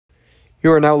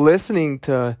You are now listening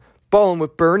to Ballin'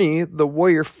 with Bernie, the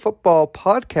Warrior Football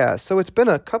Podcast. So it's been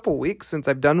a couple weeks since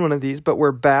I've done one of these, but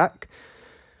we're back.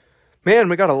 Man,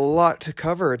 we got a lot to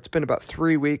cover. It's been about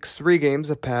 3 weeks. 3 games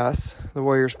have passed. The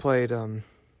Warriors played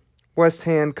West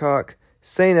Hancock,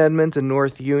 St. Edmunds, and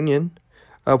North Union.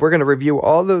 We're going to review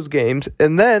all those games.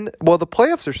 And then, the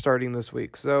playoffs are starting this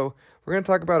week. So we're going to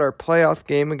talk about our playoff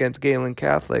game against Galen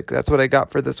Catholic. That's what I got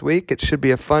for this week. It should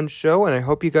be a fun show, and I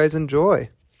hope you guys enjoy.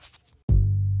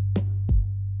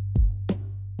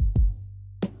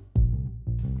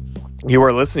 You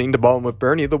are listening to Ballin' with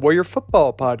Bernie, the Warrior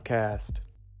Football Podcast.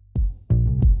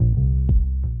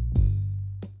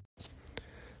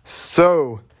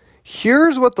 So,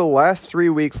 here's what the last 3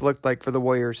 weeks looked like for the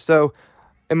Warriors. So,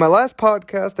 in my last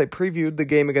podcast, I previewed the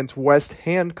game against West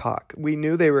Hancock. We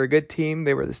knew they were a good team.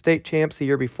 They were the state champs the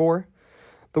year before.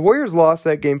 The Warriors lost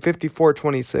that game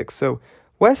 54-26. So,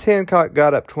 West Hancock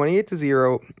got up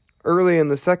 28-0 early in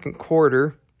the second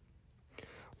quarter.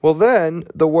 Well, then,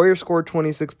 the Warriors scored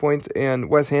 26 points,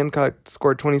 and West Hancock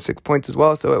scored 26 points as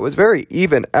well, so it was very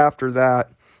even after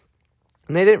that.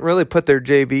 And they didn't really put their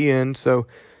JV in, so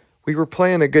we were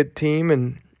playing a good team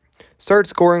and started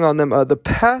scoring on them. The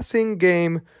passing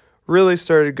game really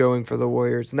started going for the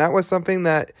Warriors, and that was something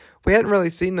that we hadn't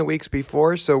really seen the weeks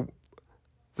before, so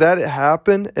that it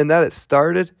happened and that it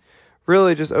started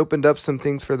really just opened up some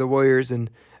things for the Warriors, and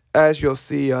as you'll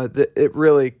see, it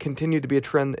really continued to be a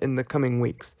trend in the coming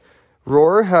weeks.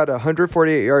 Rohr had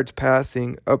 148 yards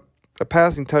passing, a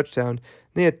passing touchdown. And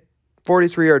he had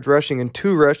 43 yards rushing and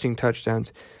 2 rushing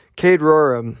touchdowns. Cade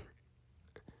Rohr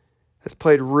has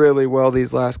played really well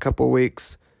these last couple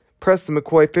weeks. Preston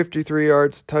McCoy, 53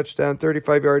 yards, touchdown,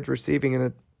 35 yards receiving, and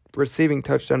a receiving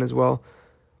touchdown as well.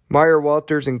 Meyer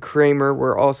Walters and Kramer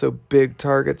were also big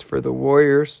targets for the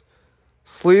Warriors.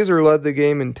 Sleezer led the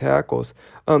game in tackles.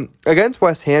 Against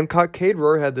West Hancock, Cade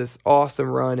Rohr had this awesome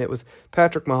run. It was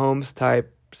Patrick Mahomes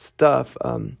type stuff.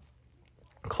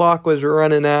 Clock was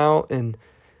running out, and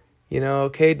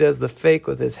Cade does the fake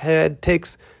with his head,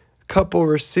 takes a couple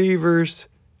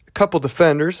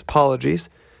defenders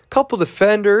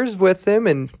with him,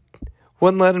 and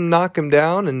wouldn't let him knock him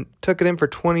down, and took it in for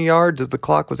 20 yards as the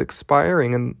clock was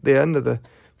expiring in the end of the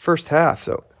first half.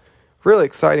 So really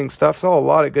exciting stuff. Saw a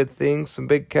lot of good things, some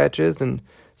big catches and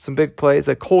some big plays.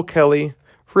 Cole Kelly,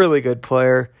 really good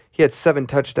player. He had 7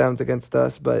 touchdowns against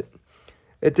us, but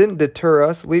it didn't deter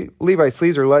us. Levi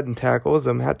Sleezer led in tackles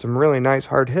and had some really nice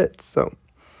hard hits. So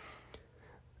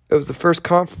it was the first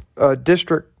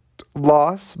district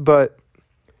loss, but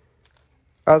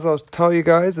as I'll tell you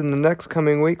guys, in the next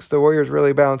coming weeks, the Warriors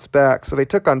really bounced back. So they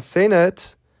took on St.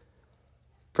 Ed's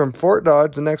from Fort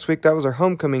Dodge the next week. That was our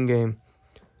homecoming game.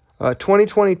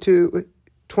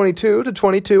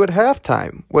 22-22 at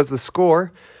halftime was the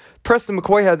score. Preston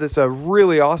McCoy had this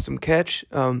really awesome catch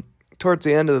towards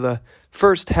the end of the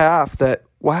first half that,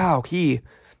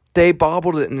 they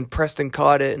bobbled it and Preston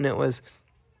caught it, and it was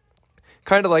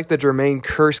kind of like the Jermaine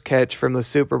Kearse catch from the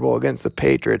Super Bowl against the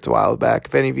Patriots a while back.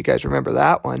 If any of you guys remember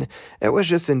that one, it was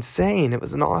just insane. It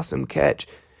was an awesome catch.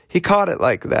 He caught it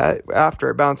like that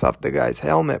after it bounced off the guy's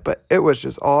helmet, but it was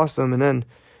just awesome. And then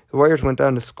the Warriors went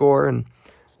down to score, and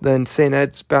then St.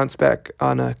 Ed's bounced back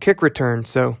on a kick return.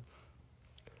 So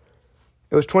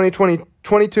it was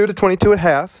 22-22 at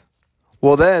half.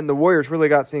 Well, then the Warriors really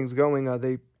got things going.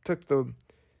 They took the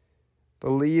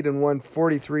lead and won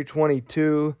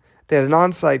 43-22. They had an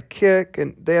onside kick,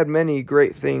 and they had many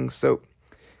great things. So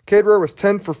Cade Rohr was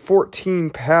 10 for 14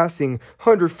 passing,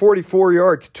 144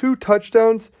 yards, 2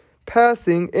 touchdowns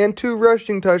passing, and 2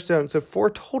 rushing touchdowns. So 4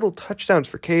 total touchdowns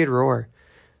for Cade Rohr.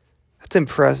 That's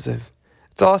impressive.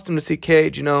 It's awesome to see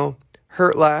Cade,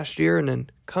 hurt last year and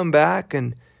then come back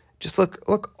and just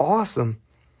look awesome.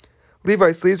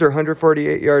 Levi Sleezer,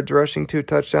 148 yards rushing, 2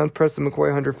 touchdowns. Preston McCoy,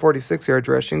 146 yards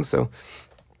rushing. So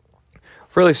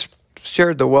really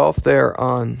shared the wealth there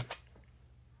on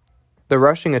the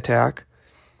rushing attack.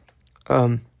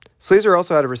 Sleezer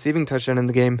also had a receiving touchdown in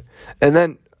the game. And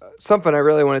then something I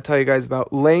really want to tell you guys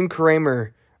about, Lane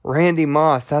Kramer, Randy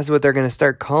Moss, that's what they're going to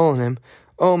start calling him.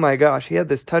 Oh my gosh, he had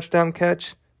this touchdown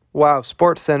catch. Wow,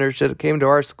 Sports Center should have came to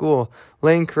our school.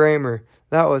 Lane Kramer,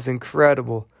 that was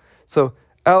incredible. So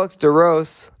Alex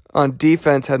DeRose on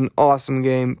defense had an awesome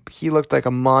game. He looked like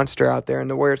a monster out there, and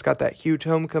the Warriors got that huge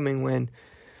homecoming win,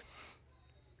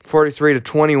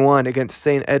 43-21 against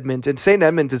St. Edmunds. And St.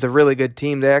 Edmunds is a really good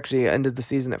team. They actually ended the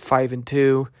season at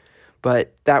 5-2,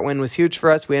 but that win was huge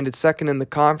for us. We ended second in the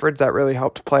conference. That really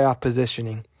helped playoff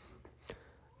positioning.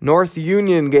 North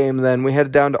Union game then, we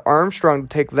headed down to Armstrong to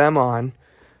take them on.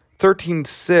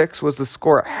 13-6 was the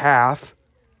score at half.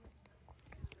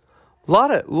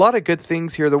 lot of good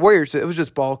things here. The Warriors, it was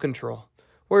just ball control.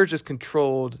 Warriors just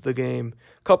controlled the game.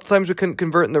 A couple times we couldn't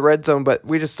convert in the red zone, but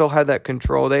we just still had that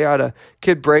control. They had a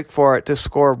kid break for it to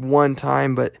score one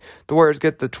time, but the Warriors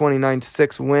get the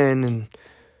 29-6 win and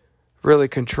really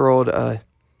controlled.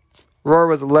 Roar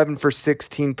was 11 for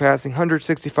 16 passing,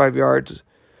 165 yards,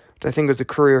 which I think was a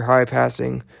career high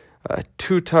passing.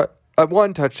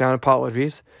 One touchdown,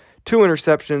 apologies. 2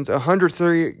 interceptions,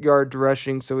 103 yards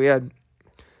rushing, so we had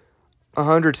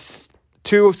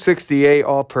 268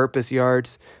 all-purpose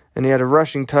yards, and he had a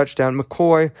rushing touchdown.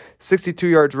 McCoy, 62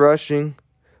 yards rushing,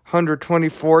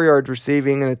 124 yards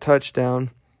receiving, and a touchdown,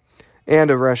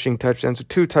 and a rushing touchdown. So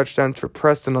 2 touchdowns for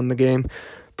Preston on the game.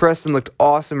 Preston looked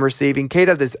awesome receiving. Cade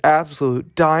had this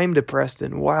absolute dime to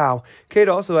Preston. Wow. Cade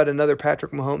also had another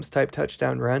Patrick Mahomes-type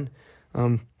touchdown run,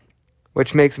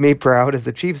 which makes me proud as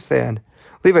a Chiefs fan.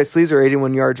 Levi Sleezer,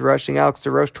 81 yards rushing. Alex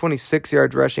DeRoche, 26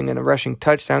 yards rushing and a rushing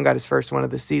touchdown. Got his first one of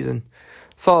the season.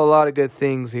 Saw a lot of good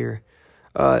things here.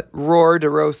 Roar,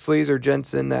 DeRoche, Sleezer,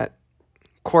 Jensen, that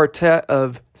quartet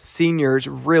of seniors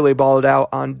really balled out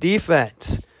on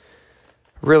defense.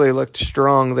 Really looked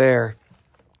strong there.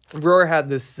 Roar had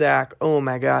this sack. Oh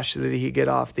my gosh, did he get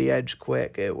off the edge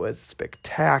quick. It was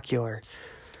spectacular.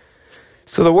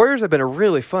 So the Warriors have been a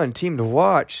really fun team to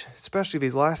watch, especially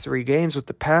these last 3 games with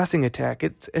the passing attack.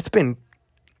 It's been,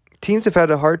 teams have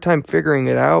had a hard time figuring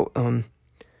it out, and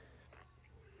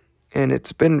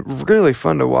it's been really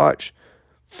fun to watch.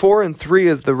 4-3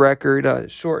 is the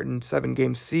record, shortened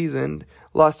 7-game season.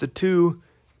 Lost to 2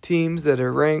 teams that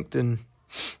are ranked and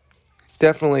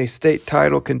definitely state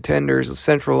title contenders,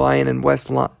 Central Lyon and West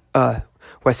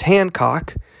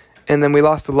Hancock. And then we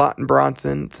lost to Lawton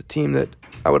Bronson. It's a team that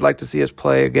I would like to see us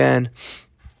play again.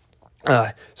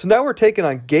 So now we're taking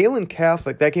on Galen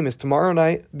Catholic. That game is tomorrow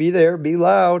night. Be there. Be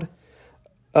loud.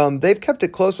 They've kept it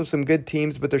close with some good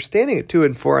teams, but they're standing at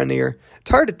 2-4 on the year.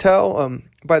 It's hard to tell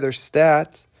by their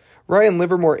stats. Ryan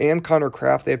Livermore and Connor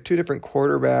Kraft, they have 2 different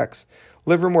quarterbacks.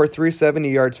 Livermore,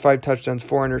 370 yards, 5 touchdowns,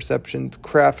 4 interceptions.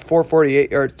 Kraft,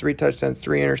 448 yards, 3 touchdowns,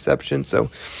 3 interceptions. So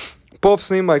both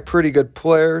seem like pretty good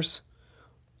players.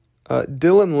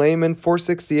 Dylan Lehman,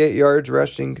 468 yards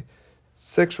rushing,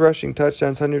 6 rushing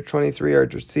touchdowns, 123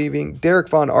 yards receiving. Derek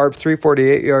Von Arp,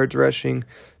 348 yards rushing,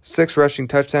 6 rushing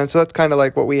touchdowns. So that's kind of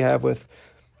like what we have with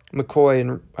McCoy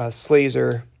and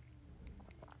Sleezer.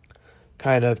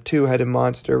 Kind of 2-headed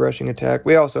monster rushing attack.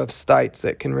 We also have Stites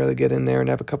that can really get in there and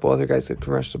have a couple other guys that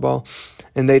can rush the ball.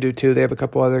 And they do too. They have a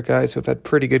couple other guys who have had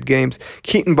pretty good games.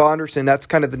 Keaton Bonderson, that's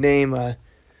kind of the name. The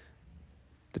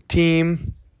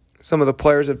team, some of the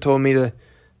players have told me to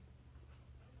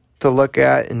look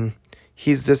at, and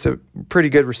he's just a pretty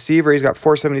good receiver. He's got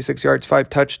 476 yards, 5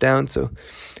 touchdowns, so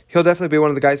he'll definitely be one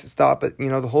of the guys that stop it.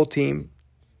 The whole team,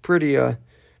 pretty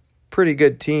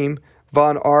good team.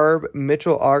 Von Arb,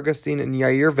 Mitchell Augustine, and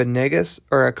Yair Venegas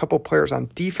are a couple players on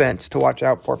defense to watch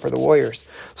out for the Warriors.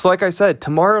 So like I said,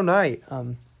 tomorrow night,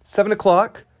 7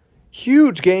 o'clock,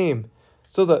 huge game.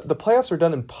 So the playoffs are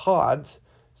done in pods.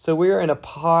 So we are in a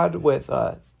pod with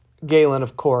Galen,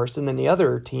 of course, and then the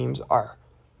other teams are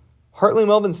Hartley,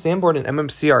 Melvin, Sanborn, and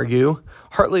MMCRU.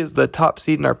 Hartley is the top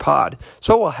seed in our pod.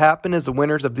 So what will happen is the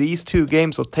winners of these 2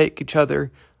 games will take each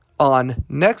other on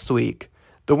next week.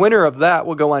 The winner of that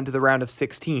will go on to the round of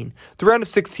 16. The round of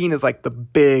 16 is like the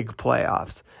big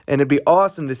playoffs, and it'd be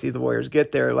awesome to see the Warriors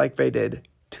get there like they did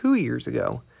 2 years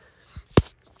ago.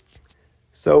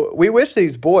 So we wish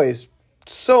these boys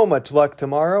so much luck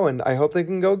tomorrow, and I hope they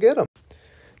can go get them.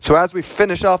 So as we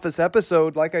finish off this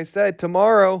episode, like I said,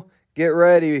 tomorrow, get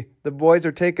ready. The boys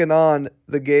are taking on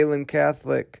the Galen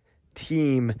Catholic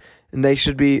team, and they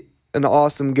should be an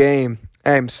awesome game.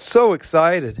 I am so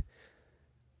excited.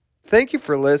 Thank you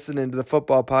for listening to the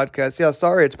football podcast. Yeah,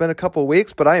 sorry, it's been a couple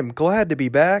weeks, but I am glad to be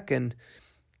back and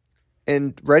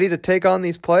ready to take on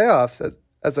these playoffs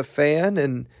as a fan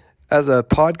and as a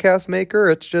podcast maker.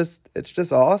 It's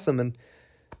just awesome, and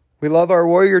we love our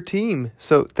Warrior team.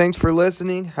 So thanks for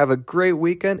listening. Have a great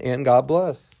weekend, and God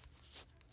bless.